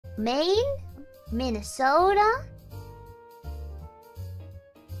Maine, Minnesota,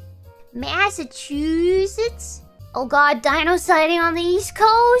 Massachusetts. Oh god, dino sighting on the East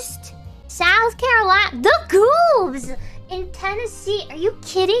Coast. South Carolina. The Goobs in Tennessee. Are you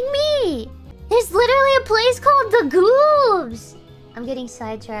kidding me? There's literally a place called the Goobs. I'm getting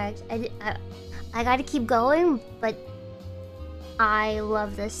sidetracked. I gotta keep going, but I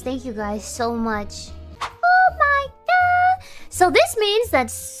love this. Thank you guys so much. Oh my god. So this means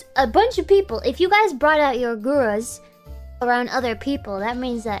that a bunch of people, if you guys brought out your Guras around other people, that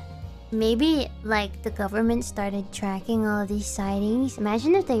means that maybe, like, the government started tracking all of these sightings.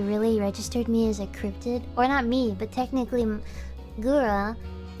 Imagine if they really registered me as a cryptid. Or not me, but technically Gura.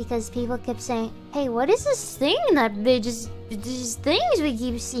 Because people kept saying, hey, what is this thing that these things we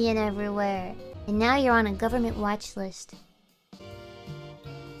keep seeing everywhere? And now you're on a government watch list.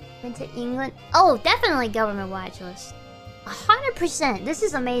 Went to England. Oh, definitely government watch list. 100%. This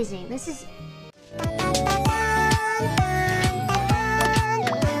is amazing. This is